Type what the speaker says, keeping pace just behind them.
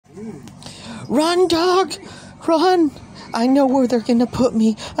Run, dog! Run! I know where they're gonna put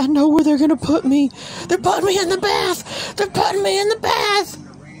me. I know where they're gonna put me. They're putting me in the bath! They're putting me in the bath!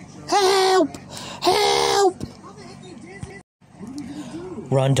 Help! Help!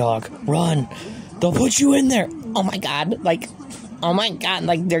 Run, dog. Run! They'll put you in there. Oh my god. Like,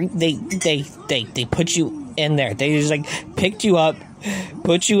 they put you in there. They just, like, picked you up,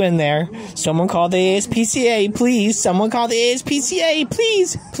 put you in there. Someone call the ASPCA, please. Someone call the ASPCA,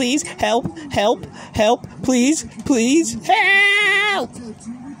 please. Please, help, help, help, please, please, help!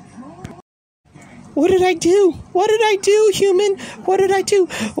 What did I do? What did I do, human? What did I do?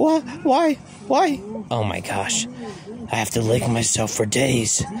 Why? Oh my gosh. I have to lick myself for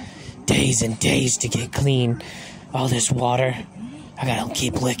days. Days and days to get clean. All this water. I gotta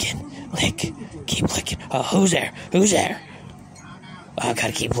keep licking. Lick. Keep licking. Oh, who's there? Who's there? Oh, I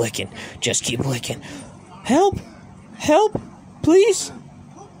gotta keep licking. Just keep licking. Help! Help! Please!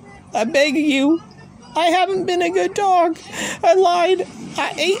 I'm begging you. I haven't been a good dog. I lied.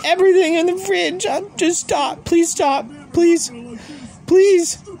 I ate everything in the fridge. Just stop. Please stop. Please.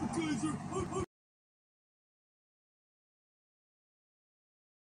 Please.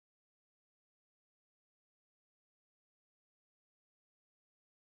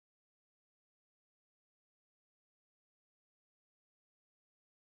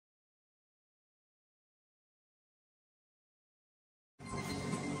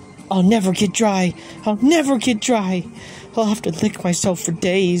 I'll never get dry. I'll never get dry. I'll have to lick myself for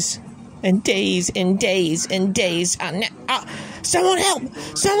days. And days and days and days. Someone help!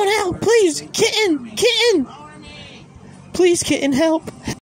 Someone help! Please! Kitten! Kitten! Please, kitten, help!